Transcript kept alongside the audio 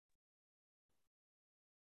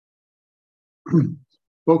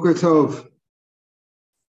Boker Tov.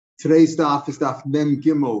 Today's daf is daf Mem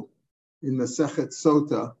Gimel in the Sechet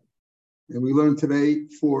Sota, and we learned today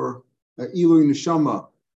for Ilui Neshama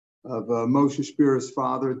of Moshe Shpira's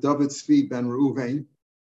father, David Tzvi ben Reuven,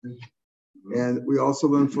 and we also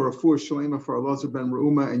learned for a Fur Shlema for Elazar ben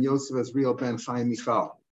Reuma and Yosef Azriel ben Chaim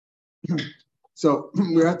Michal. So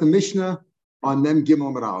we're at the Mishnah on Mem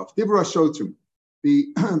Gimel Merav. Dibra Shotim,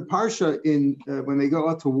 the parsha in when they go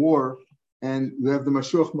out to war, and you have the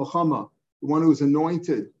Mashuach Milchama, the one who is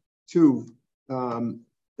anointed to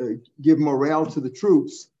give morale to the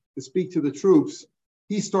troops, to speak to the troops.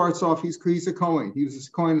 He starts off, he's a Kohen. He was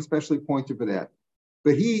a Kohen especially pointed for that.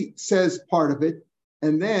 But he says part of it,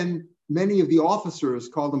 and then many of the officers,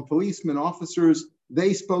 called them policemen, officers,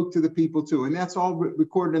 they spoke to the people too. And that's all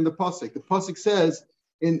recorded in the Pasuk. The Pasuk says,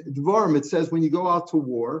 in Dvarim, it says when you go out to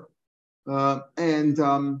war,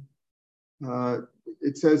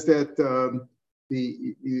 it says that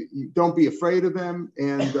you don't be afraid of them.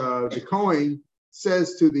 And the Kohen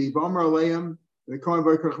says to the V'amar Aleim, the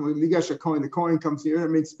Kohen comes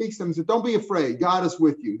here, speaks to them and says, don't be afraid, God is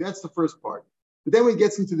with you. That's the first part. But then when he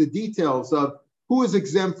gets into the details of who is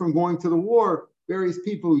exempt from going to the war, various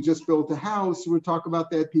people who just built a house, we'll talk about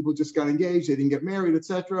that, people just got engaged, they didn't get married,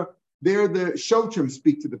 etc. They're the Shotrim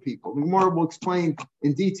speak to the people. The Gemara will explain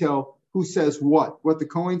in detail who says what the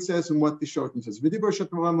Kohen says and what the Shotrim says. Who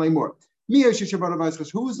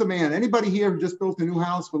is the man? Anybody here who just built a new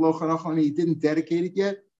house and he didn't dedicate it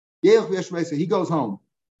yet? He goes home.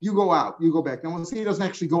 You go out. You go back. Now we'll see he doesn't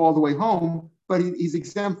actually go all the way home, but he's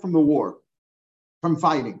exempt from the war, from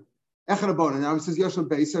fighting. Now it says Yosef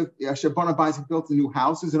Shabana Baisa built a new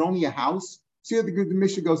house. Is it only a house? See how the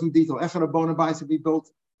Mishnah goes in detail. Echarabona Baisa, he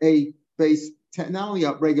built a base, not only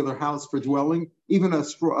a regular house for dwelling, even a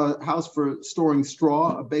house for storing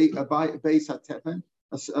straw, a base hatefen,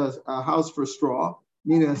 a house for straw,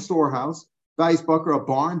 meaning a storehouse. Base bucker, a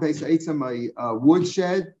barn. Base eitzem, a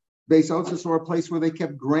woodshed. Base otzes, or a place where they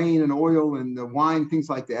kept grain and oil and wine, things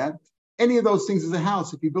like that. Any of those things is a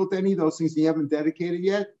house. If you built any of those things and you haven't dedicated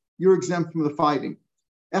yet, you're exempt from the fighting.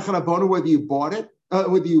 Echarabona, whether you bought it,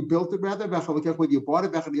 whether you built it rather, whether you bought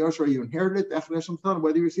it, or you inherited it,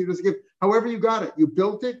 whether you received it as a gift, however you got it, you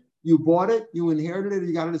built it, you bought it, you inherited it,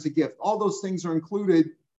 you got it as a gift. All those things are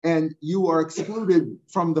included, and you are excluded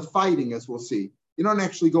from the fighting, as we'll see. You don't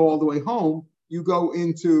actually go all the way home. You go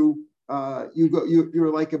into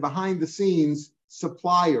you're like a behind the scenes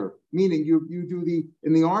supplier, meaning you do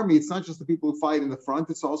in the army. It's not just the people who fight in the front;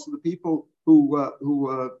 it's also the people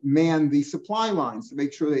who man the supply lines to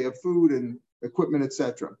make sure they have food and equipment,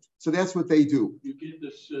 etc. So that's what they do. You get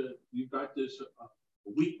this. You got this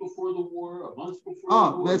a week before the war, a month before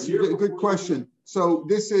the war. That's a good question. So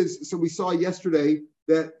we saw yesterday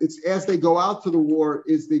that it's as they go out to the war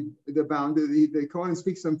is the boundary. The Kohen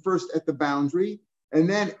speaks to them first at the boundary, and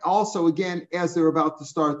then also again as they're about to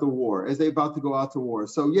start the war, as they're about to go out to war.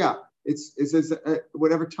 So yeah, it's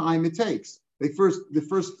whatever time it takes. He first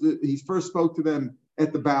spoke to them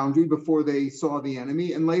at the boundary before they saw the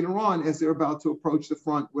enemy, and later on as they're about to approach the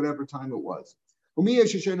front, whatever time it was.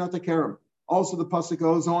 Also, the pasuk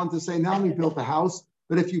goes on to say, not only built a house,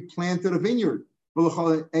 but if you planted a vineyard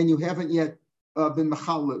and you haven't yet been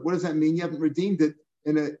machal, what does that mean? You haven't redeemed it.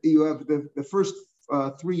 You have the first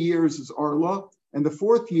 3 years is arla, and the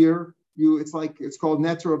fourth year it's called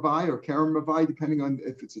neter avai or kerem avai, depending on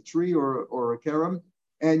if it's a tree or a kerem,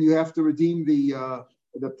 and you have to redeem the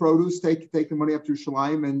produce, take the money up to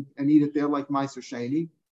Yerushalayim and eat it there like Meiser Sheni.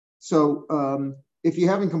 So if you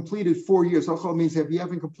haven't completed 4 years, Ochel means if you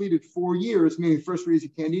haven't completed 4 years, meaning the first 3 years you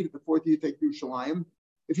can't eat it, the fourth year you take to Yerushalayim.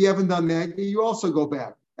 If you haven't done that, you also go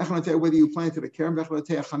back. Whether you planted a kerem,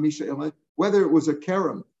 whether it was a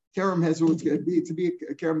kerem has to be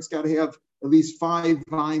a kerem, it's got to have at least 5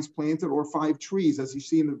 vines planted or 5 trees, as you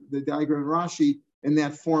see in the diagram of Rashi, in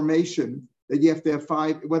that formation. That you have to have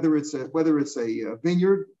 5, whether it's a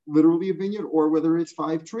vineyard, literally a vineyard, or whether it's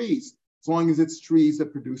 5 trees, as long as it's trees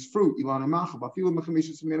that produce fruit.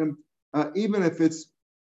 Even if it's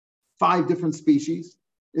 5 different species,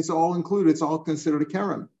 it's all included. It's all considered a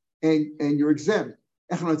kerem, and you're exempt.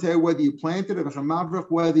 Whether you planted it,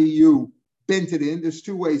 whether you bent it in. There's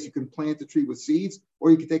 2 ways you can plant a tree with seeds,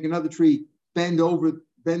 or you can take another tree, bend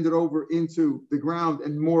it over into the ground,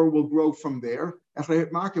 and more will grow from there.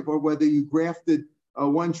 Or whether you grafted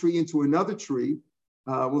one tree into another tree,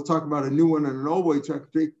 we'll talk about a new one and an old way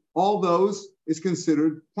tree. All those is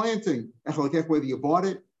considered planting. Whether you bought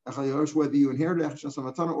it, whether you inherited it,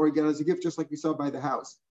 or you get it as a gift, just like we saw by the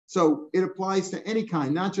house. So it applies to any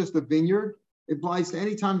kind, not just a vineyard. It applies to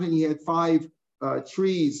any time that you had 5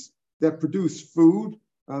 trees that produce food,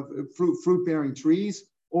 fruit-bearing trees,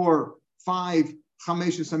 or 5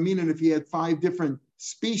 chameshes aminan if he had 5 different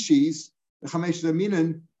species. The chameshes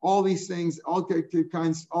aminan, all these things, 5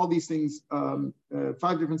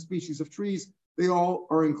 different species of trees, they all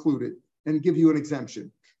are included and give you an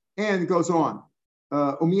exemption. And it goes on.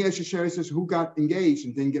 Says who got engaged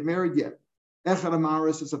and didn't get married yet. Echad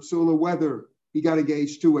amaris is absula, whether he got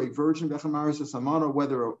engaged to a virgin, Bechamaris is amana,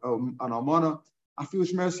 whether an almana, afilu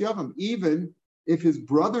shmeres yavam. Even if his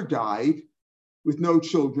brother died with no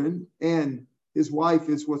children and his wife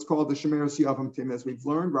is what's called the shemeres yavam tim, as we've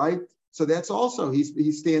learned, right? So that's also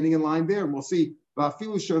he's standing in line there, and we'll see.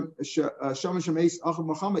 Even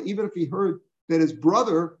if he heard that his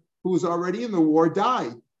brother, who was already in the war,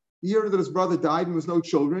 died. He heard that his brother died and there was no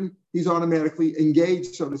children, he's automatically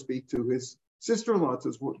engaged, so to speak, to his sister-in-law, to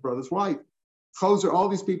his brother's wife. Choser, all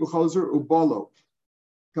these people, Choser Ubalo,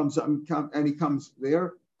 comes and he comes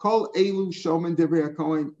there. Kol Elu Shoman Divrei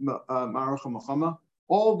HaKohen Maracha Machama.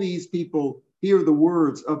 All these people hear the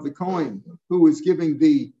words of the Kohen who is giving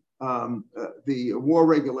the war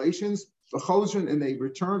regulations. The Choser, and they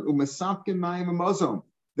return. Umasapkin Mayim Amazon.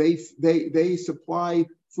 They supply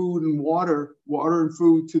food and water and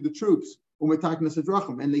food to the troops. And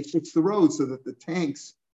they fix the roads so that the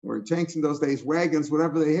tanks in those days, wagons,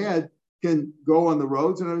 whatever they had, can go on the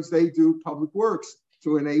roads, and as they do public works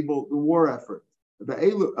to enable the war effort.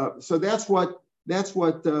 So that's what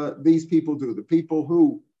these people do. The people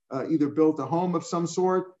who either built a home of some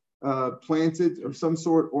sort, planted of some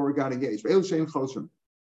sort, or got engaged.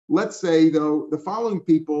 Let's say, though, the following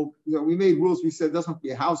people, we made rules. We said it doesn't have to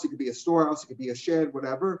be a house. It could be a storehouse. It could be a shed,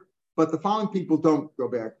 whatever. But the following people don't go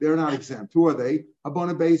back. They're not exempt. Who are they?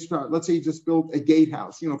 Abona Beis. Let's say you just built a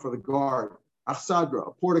gatehouse, for the guard. Achsadra,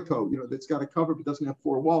 a portico, that's got a cover but doesn't have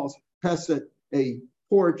 4 walls. Peset, a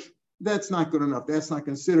porch. That's not good enough. That's not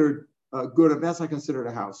considered good. That's not considered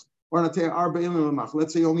a house. Or let's say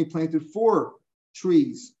you only planted 4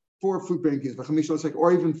 trees, 4 fruit-bearing trees,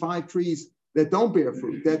 or even 5 trees that don't bear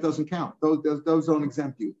fruit. That doesn't count. Those don't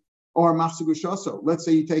exempt you. Or machzugushaso. Let's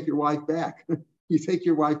say you take your wife back. You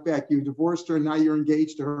divorced her, and now you're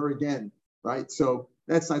engaged to her again, right? So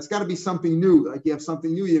that's not. It's got to be something new. Like you have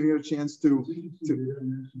something new, you get a chance to.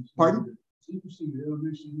 Pardon?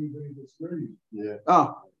 Yeah.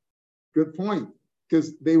 Oh, good point.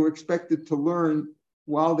 Because they were expected to learn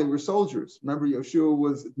while they were soldiers. Remember, Yeshua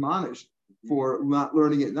was admonished for not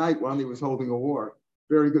learning at night while he was holding a war.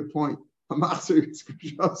 Very good point. So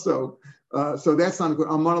that's not good.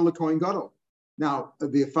 Amana l'kohen gadol. Now, the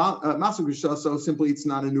Masu Gushaso, simply it's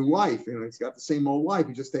not a new wife. It's got the same old wife.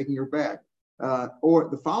 You're just taking her back. Or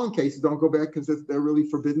the following cases don't go back because they're really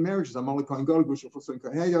forbidden marriages.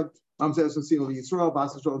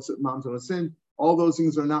 All those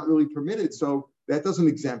things are not really permitted. So that doesn't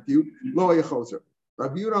exempt you.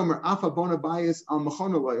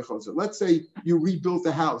 Let's say you rebuilt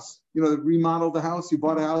the house, remodeled the house, you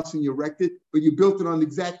bought a house and you wrecked it, but you built it on the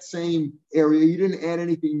exact same area. You didn't add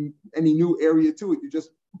any new area to it. You just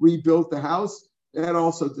rebuilt the house. That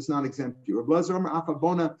also does not exempt you. In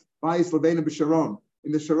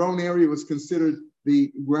the Sharon area, it was considered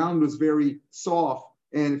the ground was very soft.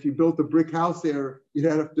 And if you built a brick house there, you'd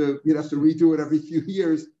have to redo it every few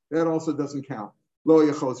years. That also doesn't count. Lo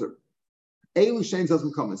yachozer. Elu Shames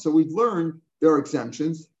doesn't come in. So we've learned there are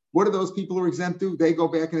exemptions. What are those people who are exempt to? They go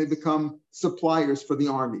back and they become suppliers for the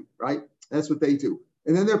army, right? That's what they do.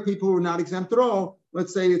 And then there are people who are not exempt at all.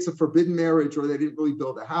 Let's say it's a forbidden marriage or they didn't really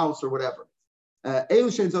build a house or whatever.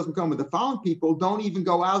 Elu Shames doesn't come in. The following people don't even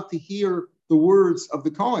go out to hear the words of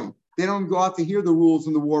the Kohen. They don't go out to hear the rules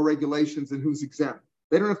and the war regulations and who's exempt.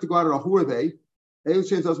 They don't have to go out at all. Who are they? Elu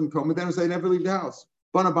Shames doesn't come in. Then they never leave the house.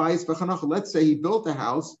 Let's say he built a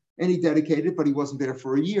house and he dedicated, but he wasn't there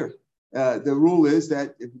for a year. The rule is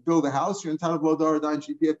that if you build a house, you're entitled to Lodar.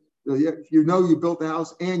 If you built a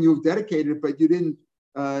house and you've dedicated it, but you didn't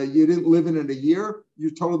live in it a year,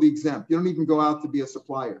 you're totally exempt. You don't even go out to be a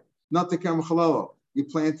supplier. Not the Kamachalelo. You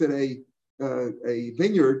planted a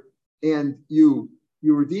vineyard and you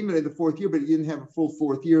redeem it in the 4th year, but you didn't have a full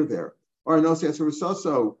 4th year there. Or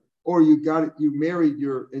you married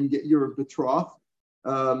your betrothed,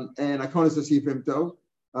 and Akonis Asivimto.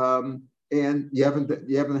 And you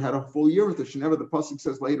haven't had a full year with her. Shenever, the pasuk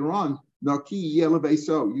says later on, Naki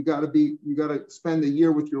Yelaveso. You gotta spend a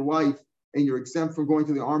year with your wife, and you're exempt from going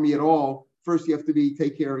to the army at all. First, you have to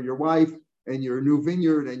take care of your wife and your new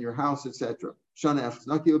vineyard and your house, etc. Shanach,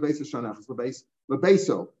 Naki Lebeso, Shanach,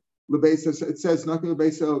 Lebeso. It says Naki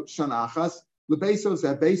Lebeso, Shanachas. Lebeso is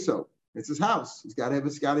Abeso. It's his house. He's got to have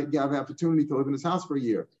an opportunity to live in his house for a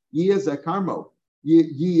year. Yeh Karmo.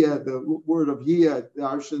 the word of yia,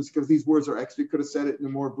 because these words are extra, could have said it in a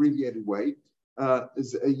more abbreviated way.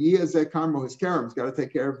 Is a yia zekarmo his karam's got to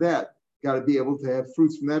take care of that. Got to be able to have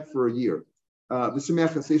fruits from that for a year. That's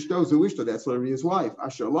literally his wife.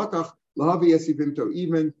 Asher lakach lahavi esivimto,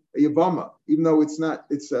 even a yavama, even though it's not,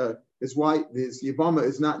 it's his wife, his yavama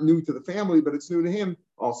is not new to the family, but it's new to him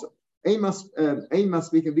also. Amos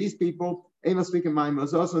speaking these people, Amos speaking my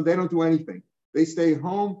mazos, they don't do anything. They stay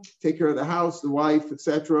home, take care of the house, the wife,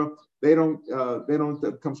 etc. They don't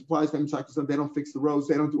come supplies. They don't fix the roads.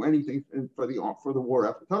 They don't do anything for the war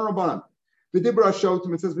effort. V'dibra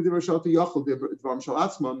shotim, it says v'dibra shotim yachol dvarim shel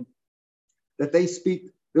atzmam, that they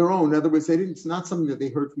speak their own. In other words, it's not something that they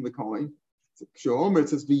heard from the Kohen. It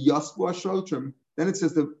says v'yasvu ashotrim. Then it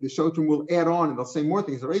says the shotrim will add on, and they'll say more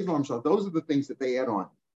things. Those are the things that they add on.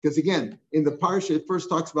 Because again, in the parsha, it first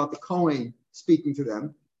talks about the Kohen speaking to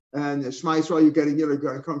them. And Shema Yisrael, you're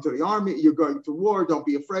going to come to the army, you're going to war, don't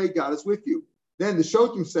be afraid, God is with you. Then the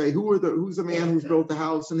Shotim say, who's the man who's built the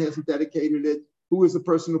house and hasn't dedicated it? Who is the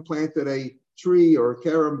person who planted a tree or a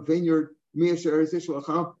karam vineyard?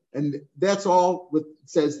 And that's all what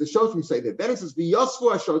says the Shotim say that. Then it says,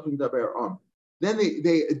 V'yasvu Shotim daber. Then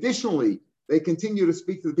they additionally, they continue to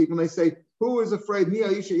speak to the people and they say, who is afraid? Who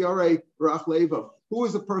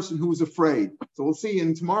is a person who is afraid? So we'll see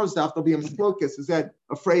in tomorrow's daf, there'll be a machlokas. Is that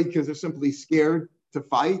afraid because they're simply scared to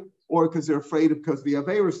fight, or because they're afraid because of the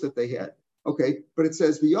averis that they had? Okay, but it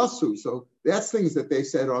says v'yasu, so that's things that they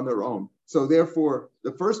said on their own. So therefore,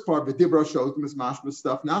 the first part, v'dibra shotim, is mashma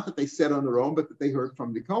stuff, not that they said on their own, but that they heard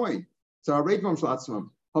from the Kohen. So our Reidvam Shlatzmam,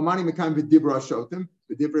 Hamani Mekayim v'dibra shotim,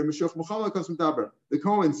 v'dibra Meshuch Muchala Kosem Daber. The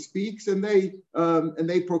Kohen speaks and they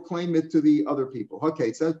proclaim it to the other people. Okay,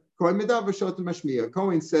 it says Kohen Medav v'shotim Mashmiya.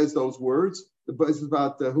 Kohen says those words. This is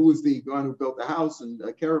about who is the one who built the house and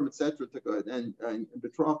Karam, etc., and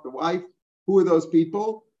betrothed the wife. Who are those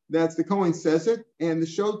people? That's the Kohen says it, and the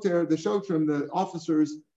Shotrim, the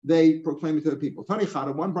officers, they proclaim it to the people. Tani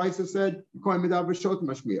Chada, one brisa said, Kohen Medav v'shotim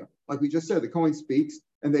Mashmiya. Like we just said, the Kohen speaks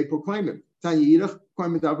and they proclaim it. Tani Yidach,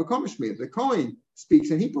 Kohen Medav v'kom Mashmiya. The Kohen speaks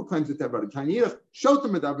and he proclaims it to everybody. Tani Yidach,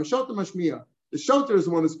 Shotim Medav v'shotim Mashmiya. The Shoter is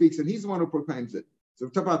the one who speaks and he's the one who proclaims it. So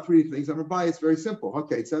we talk about three things. I'm Rabbi, it's very simple.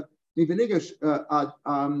 Okay, it said, the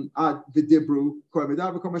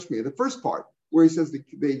first part, where he says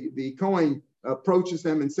the Kohen approaches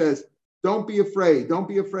them and says, don't be afraid, don't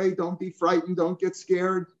be frightened, don't get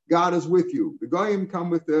scared. God is with you. The Goyim come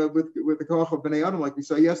with the koach of Bnei Adam, like we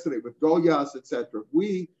saw yesterday, with Goliath, etc.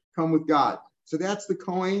 We come with God. So that's the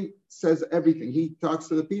Kohen says everything. He talks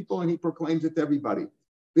to the people and he proclaims it to everybody.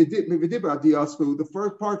 The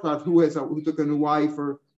first part about who took a new wife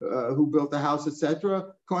or who built the house,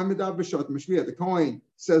 etc. The Kohen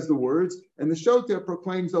says the words, and the Shoter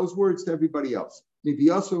proclaims those words to everybody else. The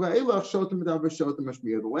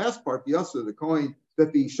last part, the Kohen,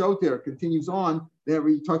 that the Shoter continues on, there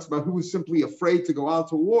he talks about who is simply afraid to go out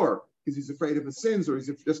to war because he's afraid of his sins or he's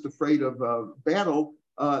just afraid of battle.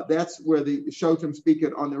 That's where the Shotim speak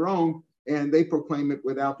it on their own, and they proclaim it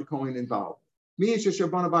without the Kohen involved. We just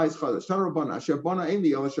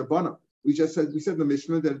said in the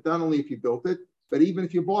Mishnah that not only if you built it, but even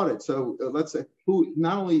if you bought it. So let's say who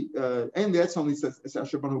not only and that's only says it's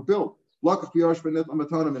Asher who built. How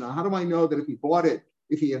do I know that if he bought it,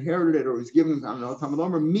 if he inherited it, or he's given, I don't know,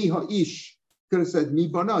 Tamadomer miha ish could have said mi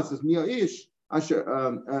bana. It says miha ish asher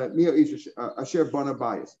bana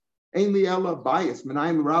bias. Ain liela bias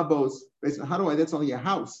menayim rabos. How do I? That's only a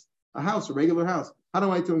house, a regular house. How do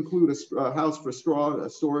I to include a house for straw, a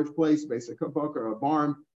storage place, basically a cookbook or a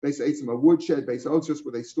barn, basically a woodshed, basically just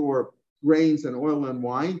where they store grains and oil and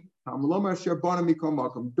wine?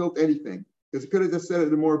 Built anything. Because it could have just said it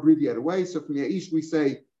in a more abbreviated way. So from Ya'ish, we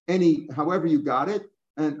say however you got it.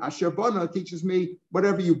 And Asher Bana teaches me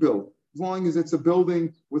whatever you build. As long as it's a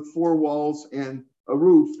building with 4 walls and a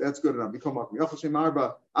roof, that's good enough.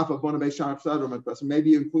 Maybe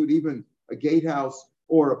you include even a gatehouse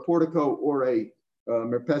or a portico or a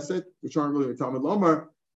merpeset, which aren't really Talmud Lomar.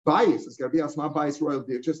 Bias, it's got to be asma bias royal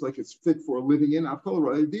deer, just like it's fit for living in.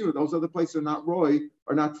 Royal deer, those other places are not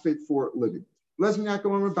not fit for living. Lesbian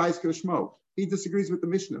go on bias Kishmo. He disagrees with the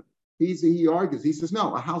Mishnah. He argues. He says,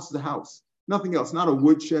 no, a house is a house. Nothing else. Not a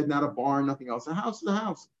woodshed, not a barn, nothing else. A house is a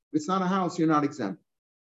house. If it's not a house, you're not exempt.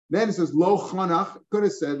 Then it says, lo chanach, could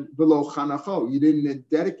have said, velo chanacho. You didn't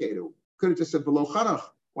dedicate it. Could have just said, velo chanach.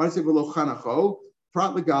 Why did it say, velo chanacho?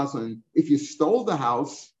 Prat legazlan, if you stole the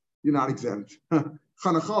house, you're not exempt.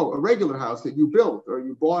 Chanacho, a regular house that you built or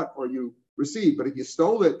you bought or you received. But if you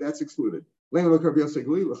stole it, that's excluded.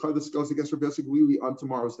 This goes against Rabbi Yossi on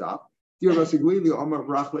tomorrow's daf. Rabbi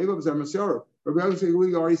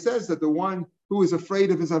Yossi already says that the one who is afraid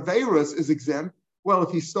of his Averas is exempt. Well,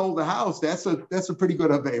 if he stole the house, that's a pretty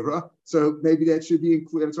good Avera. So maybe that should be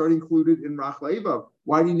included. It's already included in Rach Leiva.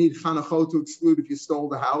 Why do you need Chanachot to exclude if you stole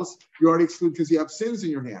the house? You already exclude because you have sins in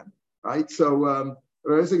your hand, right? So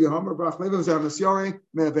so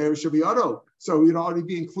you'd already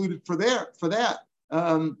be included for that.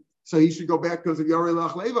 So he should go back because of Yorei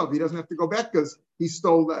Lach Leiva. He doesn't have to go back because he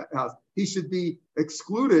stole that house. He should be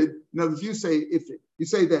excluded. Now, if you say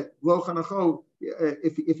that Lo Chanachot,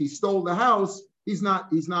 if he stole the house, he's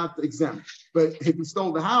not exempt. But if he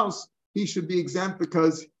stole the house, he should be exempt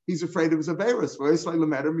because he's afraid of his Averis.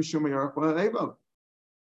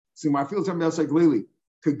 So my field term say Glili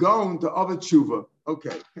could go into Avad Tshuva.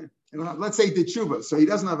 Okay, let's say he did Tshuva, so he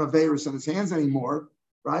doesn't have Averis in his hands anymore,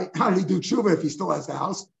 right? How did he do Tshuva if he still has the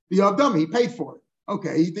house? The Avdam, he paid for it.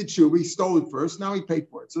 Okay, he did Tshuva, he stole it first, now he paid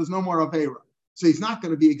for it. So there's no more Avera. So he's not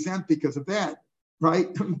going to be exempt because of that,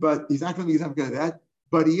 right? But he's not going to be exempt because of that.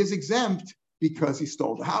 But he is exempt because he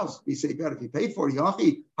stole the house. We say, God, if he paid for it, he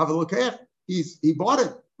bought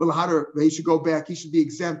it. Well, he should go back. He should be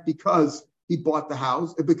exempt because he bought the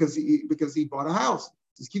house, because he bought a house.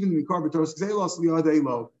 Since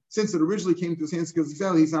it originally came to his hands because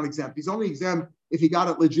he's not exempt. He's only exempt if he got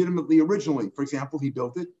it legitimately originally. For example, he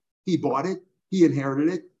built it, he bought it, he inherited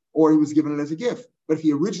it, or he was given it as a gift. But if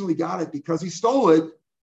he originally got it because he stole it,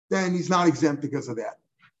 then he's not exempt because of that.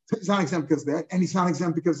 He's not exempt because of that, and he's not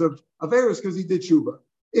exempt because of Averis because he did Tshuva.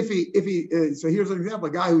 So here's an example: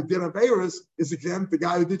 a guy who did Averis is exempt. The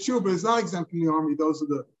guy who did Tshuva is not exempt from the army. Those are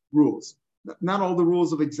the rules. Not all the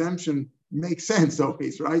rules of exemption make sense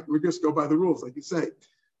always, right? We just go by the rules, like you say.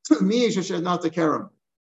 Not the Kerem,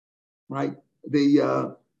 right?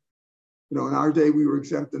 In our day we were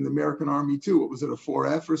exempt in the American Army too. What was it, a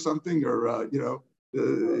 4F or something, or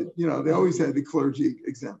they always had the clergy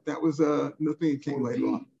exempt. That was the thing that came later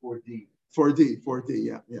on. 4D,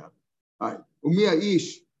 yeah. All right. Umiya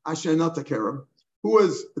ish asher nata kerem. Who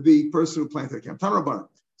was the person who planted a kerem?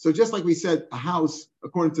 So just like we said, a house,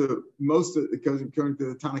 according to according to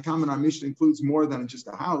the Tanakhama, our mission includes more than just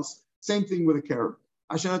a house. Same thing with a kerem.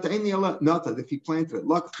 Asher nata, if he planted it,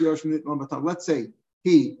 let's say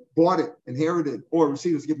he bought it, inherited, or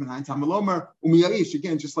received as given 9 times Malomar, Umiya'ish,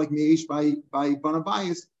 again, just like Miya'ish by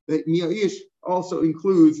Banabayas, that Miya'ish also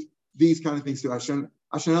includes these kind of things too. It's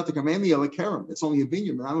only a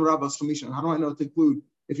vineyard. How do I know to include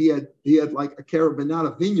if he had like a kerem, but not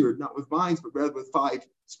a vineyard, not with vines, but rather with 5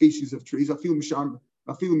 species of trees? I feel mishar,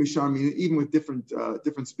 even with different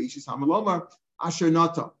species. Hamalomar, Asher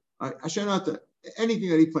Nata, anything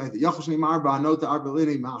that he planted.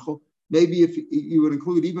 Maybe if you would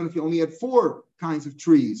include, even if you only had 4 kinds of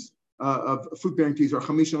trees, of fruit-bearing trees, or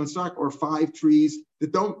chamisha and stock, or 5 trees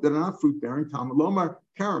that are not fruit-bearing, Tamalomar,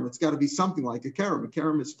 kerem, it's got to be something like a kerem. A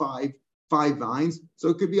kerem is 5 vines, so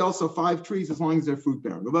it could be also 5 trees as long as they're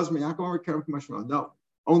fruit-bearing. No,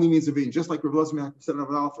 only means a vineyard. Just like Rav Elazar Yaakov said it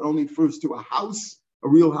only refers to a house, a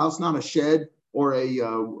real house, not a shed or a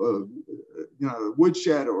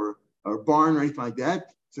woodshed or a barn or anything like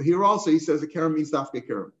that. So here also he says a kerem means dafke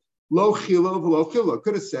kerem. Lo chilo v'lo chilo.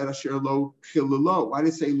 Could have said asher lo chilelo. Why did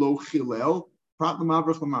it say lo chilel?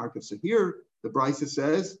 So here the Brisa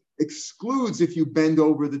says excludes if you bend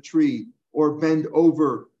over the tree or bend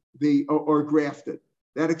over or graft it.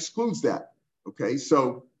 That excludes that. Okay,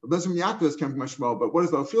 so Elazar Yaakov is coming much more. But what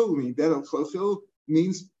does lo chil mean? That lo chil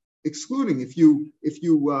means excluding if you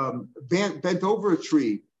bent over a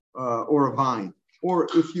tree or a vine, or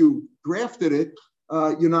if you grafted it.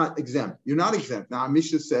 You're not exempt. You're not exempt. Now,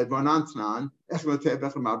 Mishnah said, Mishnah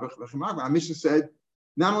said,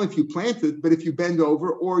 not only if you planted, but if you bend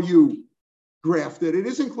over or you grafted, it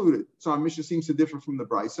is included. So our Mishnah seems to differ from the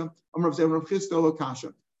Brisa. Our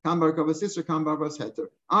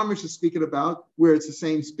Mishnah is speaking about where it's the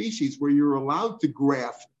same species, where you're allowed to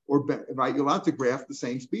graft right? You're allowed to graft the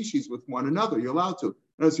same species with one another. You're allowed to.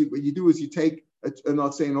 What you do is you take,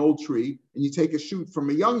 let's say, an old tree, and you take a shoot from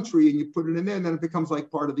a young tree and you put it in there, and then it becomes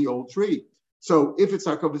like part of the old tree. So if it's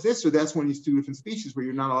Harkovas Isser, that's when it's 2 different species where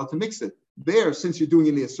you're not allowed to mix it. There, since you're doing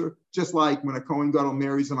an Isser, just like when a Kohen Gadol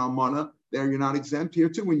marries an Almana, there you're not exempt. Here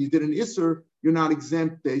too, when you did an Isser, you're not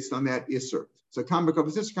exempt based on that Isser. So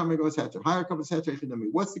Harkovas Isser, Harkovas Heter. Higher Harkovas Heter.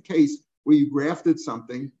 What's the case where you grafted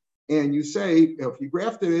something and you say, if you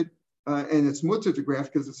grafted it and it's mutter to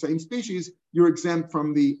graft because it's the same species, you're exempt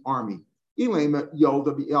from the army. If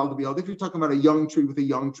you're talking about a young tree with a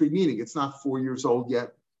young tree, meaning it's not 4 years old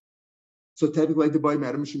yet. So technically,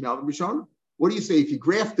 what do you say if you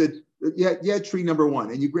grafted, tree number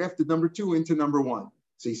 1, and you grafted number 2 into number 1?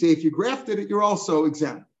 So you say if you grafted it, you're also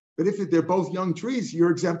exempt. But if they're both young trees,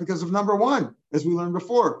 you're exempt because of number 1. as we learned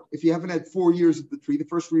before. If you haven't had 4 years of the tree, the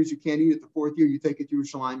first 3 years you can't eat it. The 4th year you take it to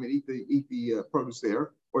Yerushalayim and eat the produce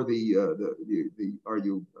there, or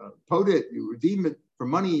you pot it, you redeem it for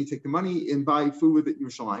money, you take the money and buy food with it in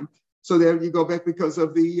Yerushalayim. So there you go back because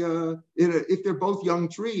of if they're both young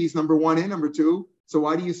trees, number 1 and number 2. So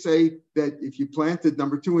why do you say that if you planted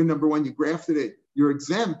number 2 and number 1, you grafted it, you're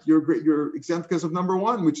exempt? You're exempt because of number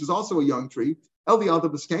 1, which is also a young tree. El Vialda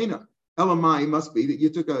Baskena. Elamai must be that you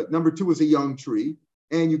took number 2 as a young tree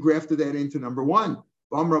and you grafted that into number 1.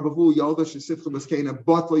 The young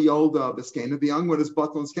one is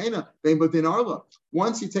Batla Baskena.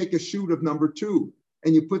 Once you take a shoot of number 2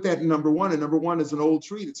 and you put that in number 1, and number 1 is an old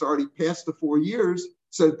tree that's already past the 4 years,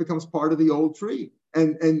 so it becomes part of the old tree.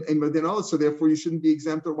 And then also, therefore, you shouldn't be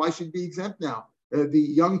exempt. Or why should you be exempt now? The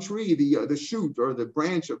young tree, the shoot or the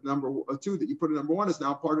branch of number 2 that you put in number 1 is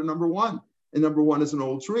now part of number 1, and number 1 is an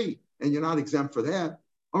old tree, and you're not exempt for that.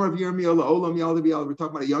 We're talking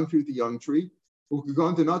about a young tree with a young tree. Let's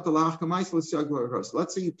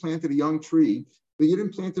say you planted a young tree, but you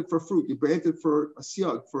didn't plant it for fruit. You planted it for a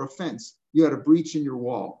siag, for a fence. You had a breach in your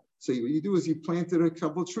wall. So what you do is you planted a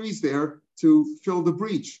couple of trees there to fill the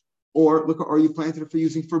breach, or you planted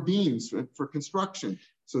it for beams, for construction.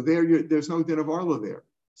 So there's no din of arla there.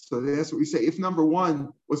 So that's what we say. If number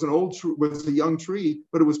 1 was was a young tree,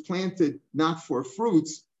 but it was planted not for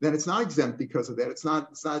fruits, then it's not exempt because of that. It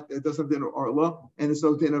doesn't have din of arla, and there's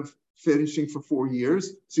no din of finishing for 4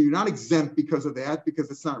 years. So you're not exempt because of that, because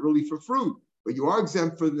it's not really for fruit. But you are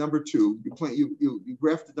exempt for number 2. You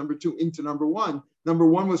grafted number 2 into number 1. Number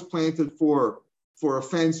 1 was planted for a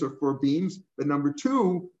fence or for beams, but number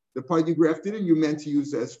 2, the part you grafted in, you meant to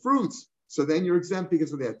use as fruits. So then you're exempt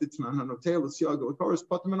because of that.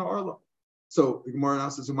 So the Gemara now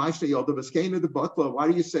says, why do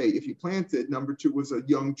you say if you planted number 2 was a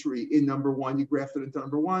young tree in number 1, you grafted into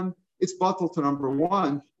number 1, it's batal to number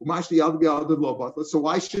 1. So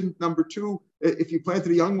why shouldn't number 2, if you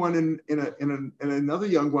planted a young one in another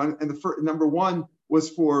young one, and the first, number 1 was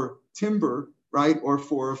for timber, right, or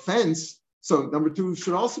for a fence, so number 2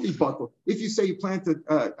 should also be batal. If you say you planted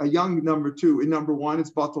a young number 2 in number 1, it's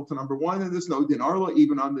batal to number 1, and there's no din arla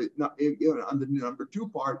even on the number 2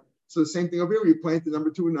 part. So the same thing over here. You planted number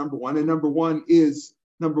 2 and number 1, and number one is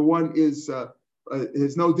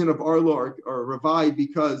has no din of arla or revive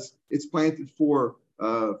because it's planted for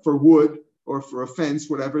wood or for a fence,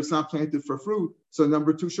 whatever. It's not planted for fruit. So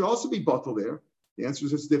number 2 should also be batal there. The answer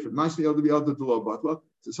is it's different.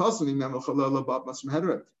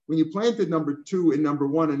 When you planted number 2 and number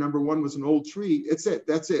 1, and number 1 was an old tree, it's it.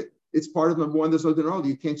 That's it. It's part of number 1. There's no din arla.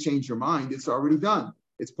 You can't change your mind. It's already done.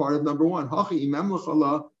 It's part of number 1. But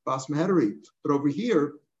over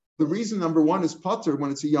here, the reason number 1 is pater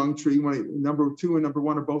when it's a young tree, when number 2 and number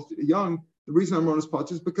 1 are both young, the reason number 1 is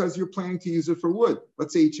pater is because you're planning to use it for wood.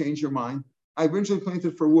 Let's say you change your mind. I originally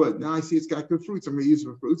planted for wood. Now I see it's got good fruits. I'm going to use it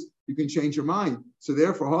for fruits. You can change your mind. So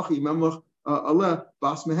therefore,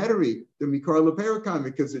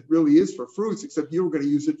 because it really is for fruits, except you were going to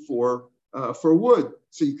use it for wood.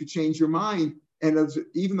 So you could change your mind. And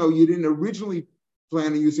even though you didn't originally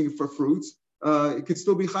plan on using it for fruits, it could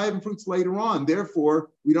still be chayav in fruits later on.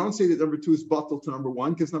 Therefore, we don't say that number 2 is batal to number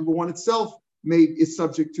 1 because number 1 itself is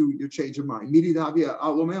subject to your change of mind.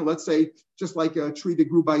 Let's say just like a tree that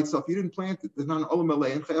grew by itself, you didn't plant it. There's not an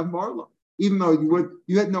olamale and chayav marla. Even though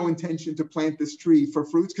you had no intention to plant this tree for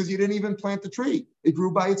fruits because you didn't even plant the tree. It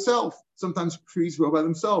grew by itself. Sometimes trees grow by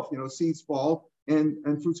themselves. Seeds fall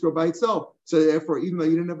and fruits grow by itself. So therefore, even though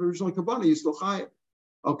you didn't have original kavanah, you still chayav.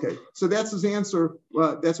 Okay, so that's his answer.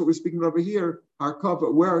 That's what we're speaking about over here. Our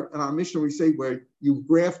cover, where in our mission we say where you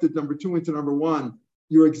grafted number 2 into number 1,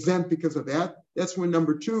 you're exempt because of that. That's when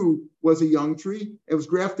number 2 was a young tree. It was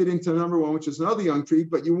grafted into number 1, which is another young tree,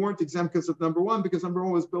 but you weren't exempt because of number 1 because number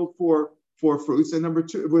 1 was built for fruits, and number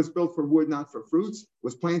 2 was built for wood, not for fruits.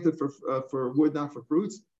 Was planted for wood, not for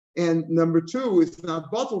fruits. And number 2 is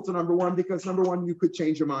not batal to number 1 because number 1 you could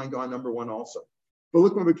change your mind on number 1 also. But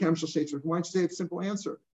look, why don't you say a simple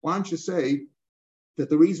answer? Why don't you say that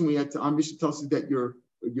the reason we had to, our mission tells you that you're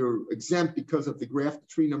exempt because of the grafted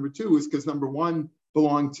tree number 2 is because number 1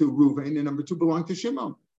 belonged to Reuven and number 2 belonged to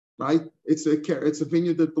Shimon, right? It's a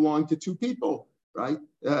vineyard that belonged to 2 people, right?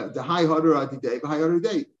 The high hodder adidei, the high hodder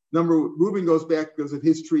day. Reuben goes back because of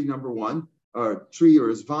his tree number 1, or tree or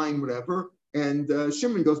his vine, whatever, and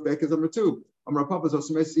Shimon goes back as number 2.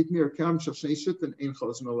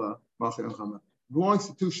 Belongs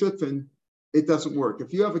to 2 shutfin, it doesn't work.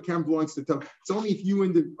 If you have a camp belongs to 2, it's only if you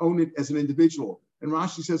own it as an individual. And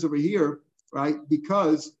Rashi says over here, right,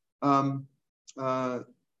 because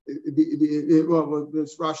Well,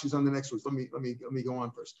 this Rashi's on the next one. Let me go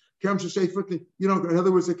on first. Kerem Shashei, in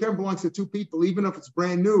other words, the kerem belongs to two people, even if it's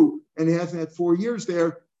brand new and it hasn't had 4 years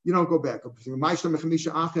there. You don't go back. How's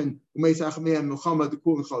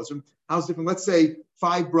different? Let's say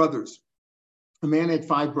 5 brothers. A man had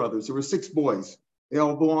 5 brothers. There were 6 boys. They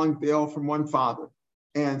all from one father.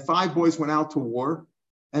 And 5 boys went out to war,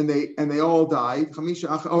 and they all died.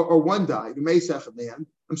 Or one died.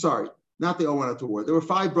 I'm sorry, not they all went out to war. There were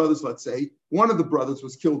 5 brothers, let's say. One of the brothers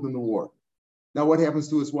was killed in the war. Now what happens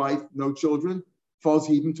to his wife? No children. Falls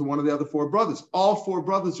even to one of the other 4 brothers. All 4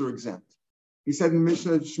 brothers are exempt. He said in the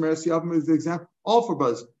Mishnah, Shmeres Yavim is the example. All 4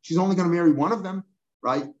 brothers. She's only going to marry one of them,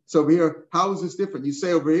 right? So over here, how is this different? You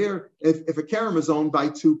say over here, if a kerem is owned by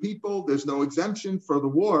 2 people, there's no exemption for the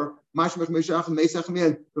war. They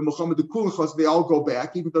all go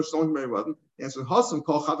back, even though she's only married one. And so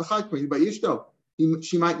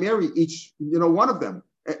she might marry each, one of them.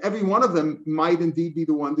 Every one of them might indeed be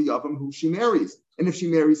the one, the of them who she marries. And if she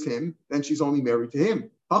marries him, then she's only married to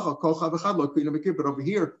him. But over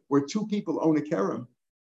here, where 2 people own a kerem,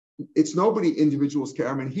 it's nobody individual's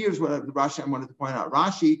kerem. And here's what the Rashi I wanted to point out.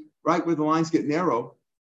 Rashi, right where the lines get narrow,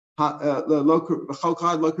 Rashi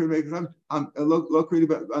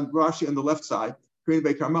on the left side,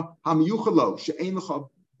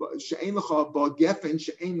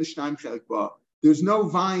 there's no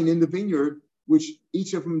vine in the vineyard which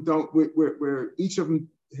each of them don't, where each of them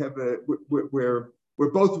have where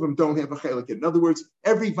both of them don't have a chelik. In other words,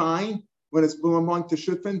 every vine, when it's belonging to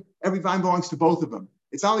shutfin, every vine belongs to both of them.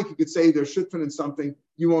 It's not like you could say there's shutfin in something.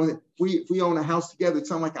 You own it. If we own a house together, it's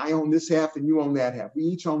not like I own this half and you own that half. We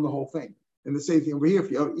each own the whole thing. And the same thing over here. If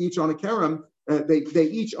you each own a kerem, they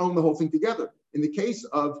each own the whole thing together. In the case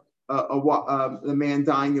of a man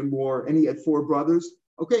dying in war and he had 4 brothers,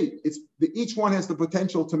 okay, each one has the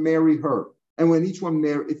potential to marry her. And when each one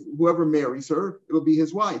whoever marries her, it'll be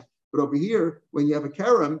his wife. But over here, when you have a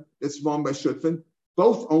kerem that's owned by shutfin,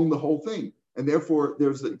 both own the whole thing. And therefore,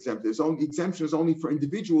 there's the exemption. The exemption is only for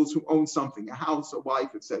individuals who own something, a house, a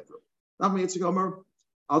wife, etc. I'll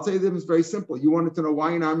tell you that it's very simple. You wanted to know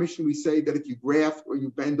why in our mission we say that if you graft or you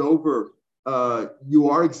bend over, you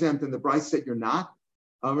are exempt, and the Bryce said you're not.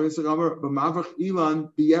 We're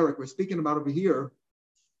speaking about over here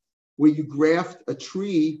where you graft a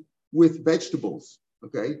tree with vegetables.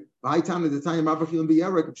 Okay, by time at the time there's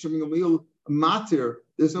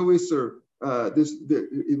no isser.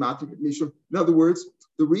 In other words,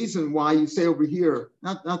 the reason why you say over here,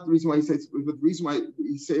 not the reason why you say, but the reason why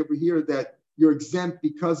you say over here that you're exempt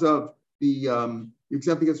because of you're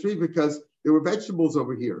exempt against tree because there were vegetables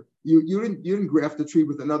over here. You didn't graft a tree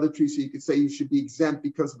with another tree, so you could say you should be exempt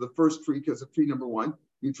because of the first tree, because of tree number 1.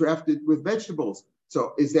 You drafted with vegetables.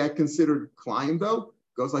 So is that considered climb though?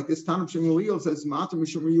 Goes like this. Tanam Shemuel says,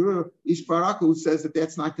 Ish Baraku says that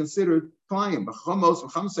that's not considered climb.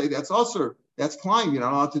 Chacham say that's also, that's climb. You're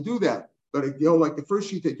not allowed to do that. But like the first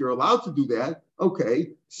sheet that you're allowed to do that,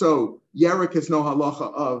 okay. So Yerek has no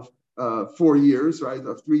halacha of 4 years, right?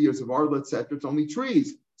 Of 3 years of arla, etc. It's only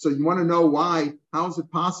trees. So you want to know why? How is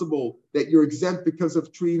it possible that you're exempt because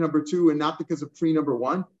of tree number 2 and not because of tree number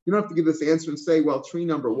 1? You don't have to give this answer and say, well, tree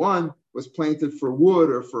number 1 was planted for wood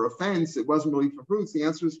or for a fence. It wasn't really for fruits. The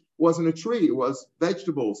answer wasn't a tree. It was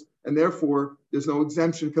vegetables. And therefore, there's no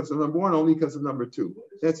exemption because of number 1, only because of number 2.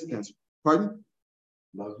 That's the answer. Pardon?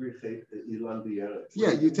 Yeah,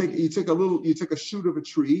 you take a shoot of a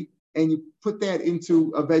tree and you put that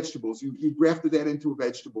into a vegetables. You grafted that into a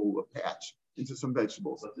vegetable patch, into some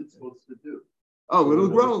vegetables. What's it supposed to do? Oh, it'll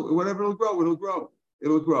grow. Whatever it'll grow, it'll grow.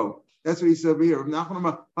 It'll grow. That's what he said over here. But mark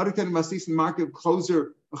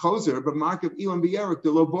of Elam B'Yerik, the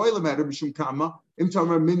low boil matter b'shum kama.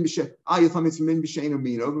 Imtamar min b'she. It's min b'shein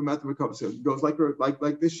amino. It goes like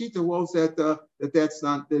the sheet that walls that's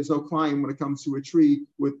not. There's no climb when it comes to a tree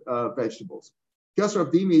with vegetables. He says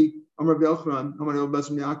very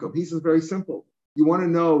simple. You want to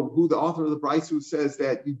know who the author of the Bryce who says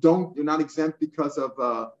that you're not exempt because of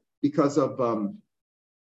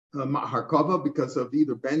harkava, because of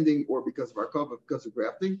either bending or because of harkava, because of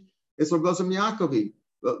grafting. It's Rav Blazar ben Yaakovi.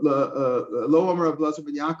 Lo Amar Rav Blazar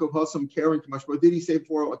ben Yaakov Hasam Karen Kamash. But did he say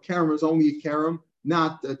before a kerem is only a kerem,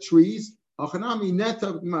 not trees? Hachanami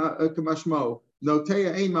neta kamashmo. No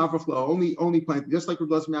teya ein mavrachlo. Only planting. Just like Rav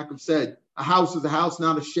Blazar ben Yaakov said, a house is a house,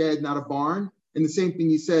 not a shed, not a barn. And the same thing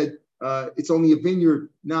he said, it's only a vineyard,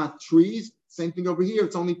 not trees. Same thing over here.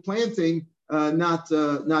 It's only planting, not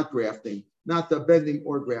grafting, not bending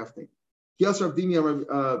or grafting. Now,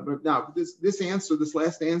 this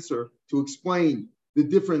last answer to explain the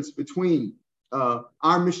difference between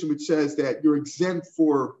our mission, which says that you're exempt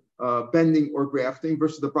for bending or grafting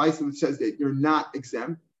versus the Brisa which says that you're not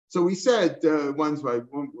exempt. So we said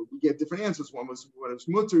we get different answers. One was when it's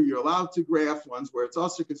mutter, you're allowed to graft. One's where it's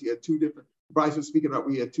also because you had two different. Brisa was speaking about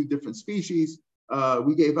we had two different species.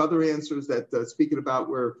 We gave other answers that speaking about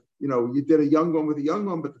where you did a young one with a young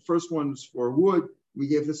one, but the first one was for wood. We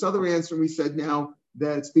gave this other answer. And we said now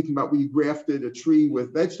that it's speaking about we grafted a tree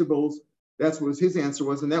with vegetables. That's what his answer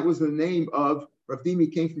was, and that was the name of Rav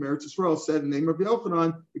Dimi came from Eretz Yisrael, said the name of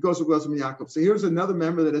Yochanan because it was from Yaakov. So here's another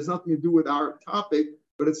member that has nothing to do with our topic,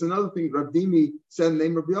 but it's another thing. Rav Dimi said the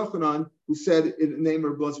name of Yochanan, who said in the name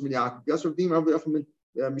of Blazim Yaakov. Yes, Rav Dimi, Rav Yochanan,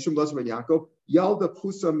 Mishum Blazim Yaakov. Yalda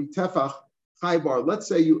Pusa Mitefach Chaybar. Let's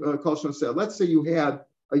say you had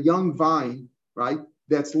a young vine, right?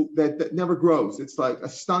 That never grows. It's like a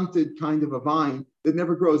stunted kind of a vine that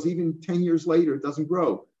never grows. Even 10 years later, it doesn't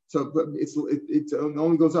grow. So it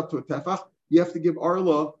only goes up to a tefach. You have to give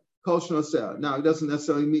arla kol shnoseh. Now it doesn't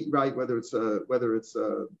necessarily mean right whether it's a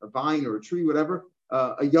vine or a tree, whatever.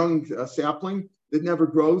 A young sapling that never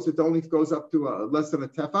grows. It only goes up to less than a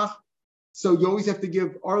tefach. So you always have to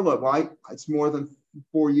give arla. Why? It's more than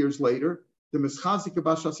 4 years later. The mischazik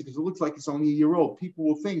abashasi because it looks like it's only a year old. People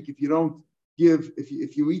will think if you don't give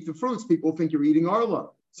if you eat the fruits, people think you're eating arla.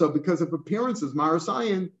 So because of appearances,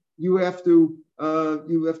 marasayan, you have to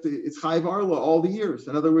it's chayv arla all the years.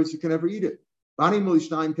 In other words, you can never eat it. That's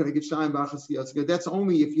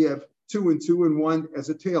only if you have 2 and 2 and 1 as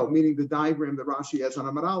a tail, meaning the diagram that Rashi has on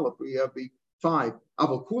Amar Aleph, where you have the 5.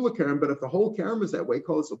 Aval kula kerem, but if the whole kerem is that way,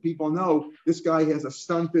 so people know this guy has a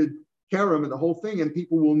stunted kerem and the whole thing, and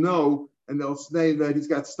people will know and they'll say that he's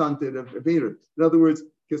got stunted of In other words,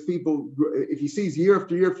 because people, if he sees year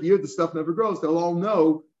after year after year, the stuff never grows, they'll all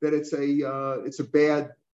know that it's a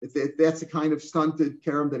bad. That's the kind of stunted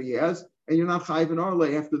kerem that he has, and you're not chayv and arle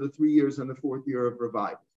after the 3 years and the 4th year of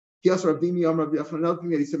revival. Another thing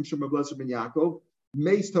that he said,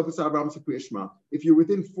 if you're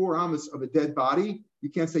within 4 amas of a dead body, you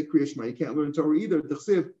can't say Kriya Shema. You can't learn Torah either. It's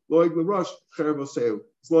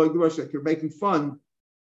like you're making fun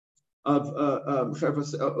of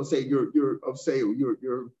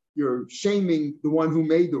you're shaming the one who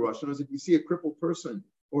made the rush. If you see a crippled person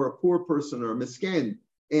or a poor person or a miskin,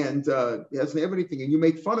 and he doesn't have anything, and you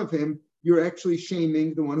make fun of him, you're actually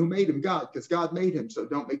shaming the one who made him, God, because God made him, so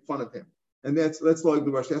don't make fun of him. And that's like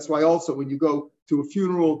the rush. That's why also when you go to a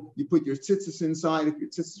funeral, you put your tzitzis inside. If your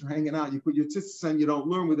tzitzis are hanging out, you put your tzitzis in, you don't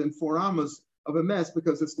learn within 4 amas of a mess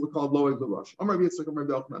because it's called loeg the rush.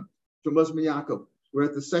 We're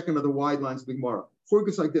at the second of the wide lines of the Gemara.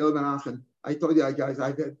 I told you guys,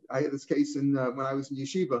 I had this case when I was in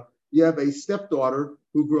yeshiva. You have a stepdaughter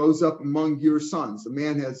who grows up among your sons. A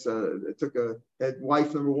man had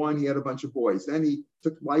wife number 1, he had a bunch of boys. Then he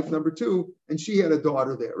took wife number 2, and she had a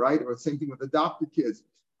daughter there, right? Or the same thing with adopted kids.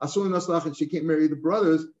 And she can't marry the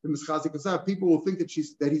brothers. People will think that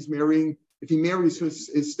he's marrying. If he marries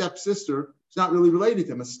his stepsister, it's not really related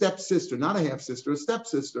to him. A stepsister, not a half sister, a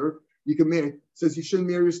stepsister. You can marry. Says you shouldn't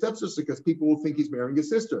marry your stepsister because people will think he's marrying his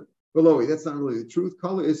sister. Below, that's not really the truth.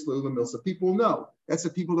 Kala is so people know. That's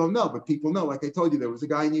what people don't know, but people know. Like I told you, there was a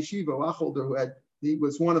guy in yeshiva, Acholder, he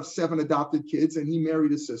was one of 7 adopted kids, and he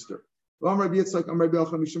married his sister. Let's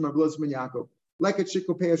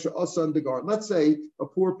say a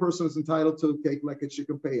poor person is entitled to take leket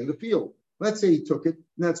shikapeh in the field. Let's say he took it,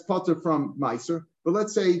 and that's potter from Meiser. But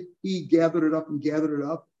let's say he gathered it up, and he had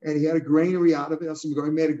a granary out of it. He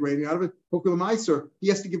made a granary out of it. Meiser, he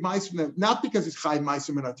has to give Meiser from that, not because he's chayv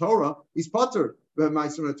Meiser min Torah. He's potter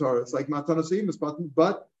Meiser min Torah. It's like Matanasim is potter,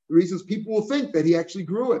 but the reasons people will think that he actually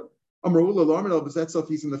grew it. But that stuff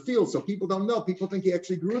he's in the field, so people don't know. People think he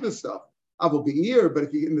actually grew this stuff. But if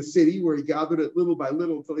you're in the city where he gathered it little by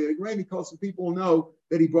little until he had a grain, because people will know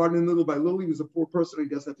that he brought it in little by little. He was a poor person, and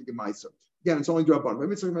he doesn't have to give Meiser. Again, it's only drop on.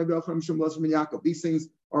 These things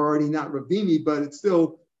are already not Ravimi, but it's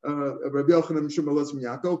still Rabbi Yochanan Mishum Elazar ben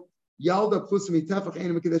Yaakov. Yalda plus mitefach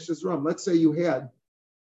ein mekadesh ram. Let's say you had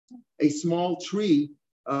a small tree,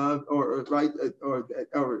 or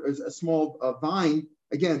a small vine.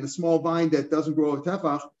 Again, the small vine that doesn't grow a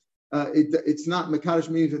tefach. It's not mekadesh,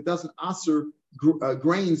 meaning it doesn't aser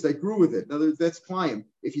grains that grew with it. In other words, that's klayim.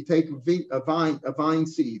 If you take vine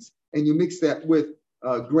seeds and you mix that with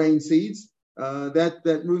grain seeds,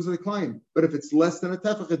 that moves the klayim. But if it's less than a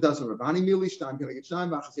tefach, it doesn't.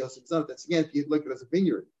 That's again, if you look at it as a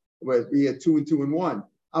vineyard, where we had 2 and 2 and 1.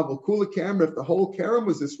 If the whole kerem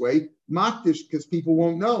was this way, makdish, because people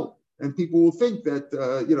won't know, and people will think that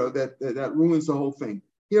that ruins the whole thing.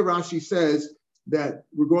 Here Rashi says that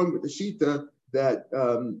we're going with the shita that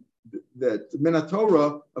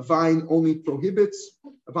Minatorah, a vine only prohibits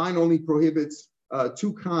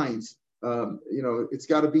two kinds. It's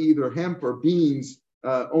got to be either hemp or beans.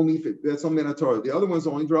 Only if that's only in a Torah. The other one's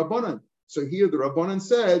only the Rabbanan. So here the Rabbanan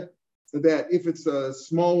said that if it's a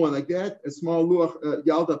small one like that, a small luach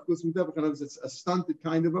yalda, it's a stunted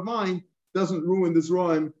kind of a vine, doesn't ruin the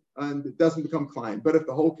zroim and it doesn't become klein. But if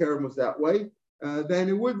the whole keren was that way, then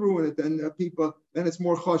it would ruin it. Then then it's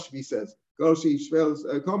more choshv, he says. Because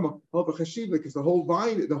the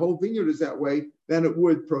whole vineyard is that way, then it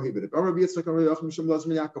would prohibit it.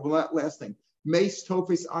 Last thing,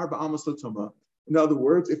 in other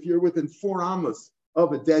words, if you're within 4 amos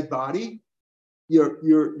of a dead body,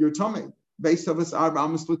 you're tummy. Based on this arba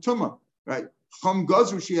amos l'tumah, right?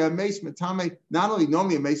 Not only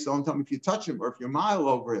normally a mace don't tell me if you touch him or if you're a mile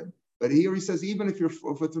over him, but here he says even if you're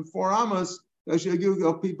within 4 amos,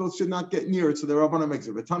 people should not get near it. So the Rabbanan makes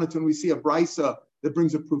it. But we see a brisa that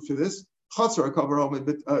brings a proof to this. Chatzar a cover home,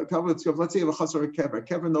 but let's say you have a chatzar a kever. A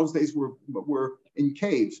kever in those days were in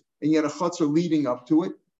caves, and you had a chatzar leading up to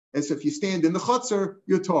it. And so if you stand in the chatzar,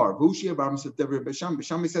 you're tar.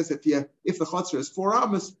 Bishami says if the chatzar is 4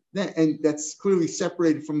 amos, and that's clearly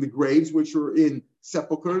separated from the graves, which are in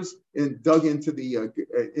sepulchres and dug into the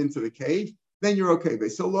cave, then you're okay.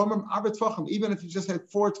 So even if you just had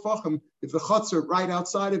 4 tfachim, if the chatzar right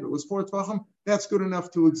outside of it was 4 tfachim, that's good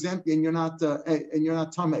enough to exempt you, and you're not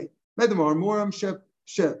tamei. If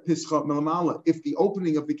the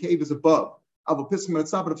opening of the cave is above, but from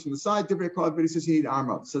the side, everybody says you need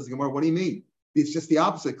armor. Says the Gemara, what do you mean? It's just the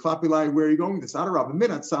opposite. Klapilai, where are you going? This Adarab,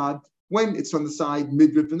 minatzad. When it's on the side,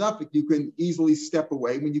 midriff enough, you can easily step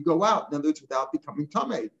away when you go out. In other words, without becoming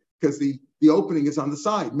tamei, because the opening is on the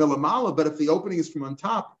side. Milamala, but if the opening is from on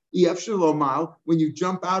top, ef shalomil, when you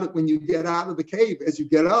jump out, when you get out of the cave, as you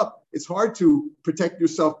get up, it's hard to protect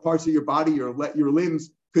yourself. Parts of your body or let your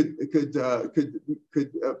limbs could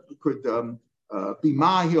be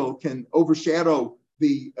mahil, can overshadow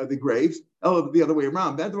the graves. The other way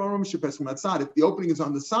around. If the opening is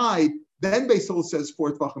on the side, then Beis Hillel says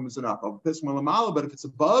 4 tvachim is enough. But if it's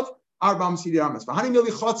above, that's a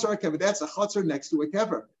chatzar next to a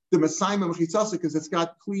kever. The Messiah because it's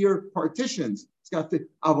got clear partitions. It's got the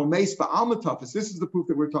avomeis ba'almatafis. This is the proof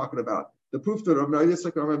that we're talking about. The proof that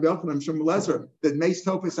that meis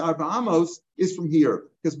tofis arba amos is from here.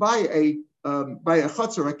 Because by a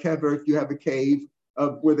chatzar, a kever, if you have a cave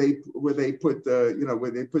where they put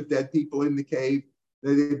dead people in the cave,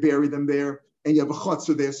 they bury them there, and you have a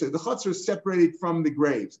chatzar there. So the chatzar is separated from the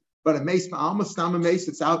graves. But a mace ma'alma, stam a mace,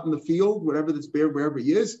 it's out in the field, whatever that's bare, wherever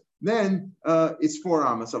he is, then it's 4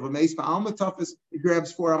 amos. Of a mace ma'alma toughest, it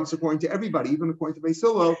grabs 4 amos according to everybody, even according to Beis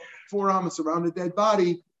Hillel, 4 amos around a dead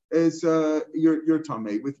body is your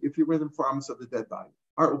tamei, if you're within 4 amos of the dead body.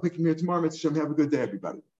 All right, we'll pick him here tomorrow. Mitzvah Shem. Have a good day,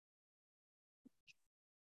 everybody.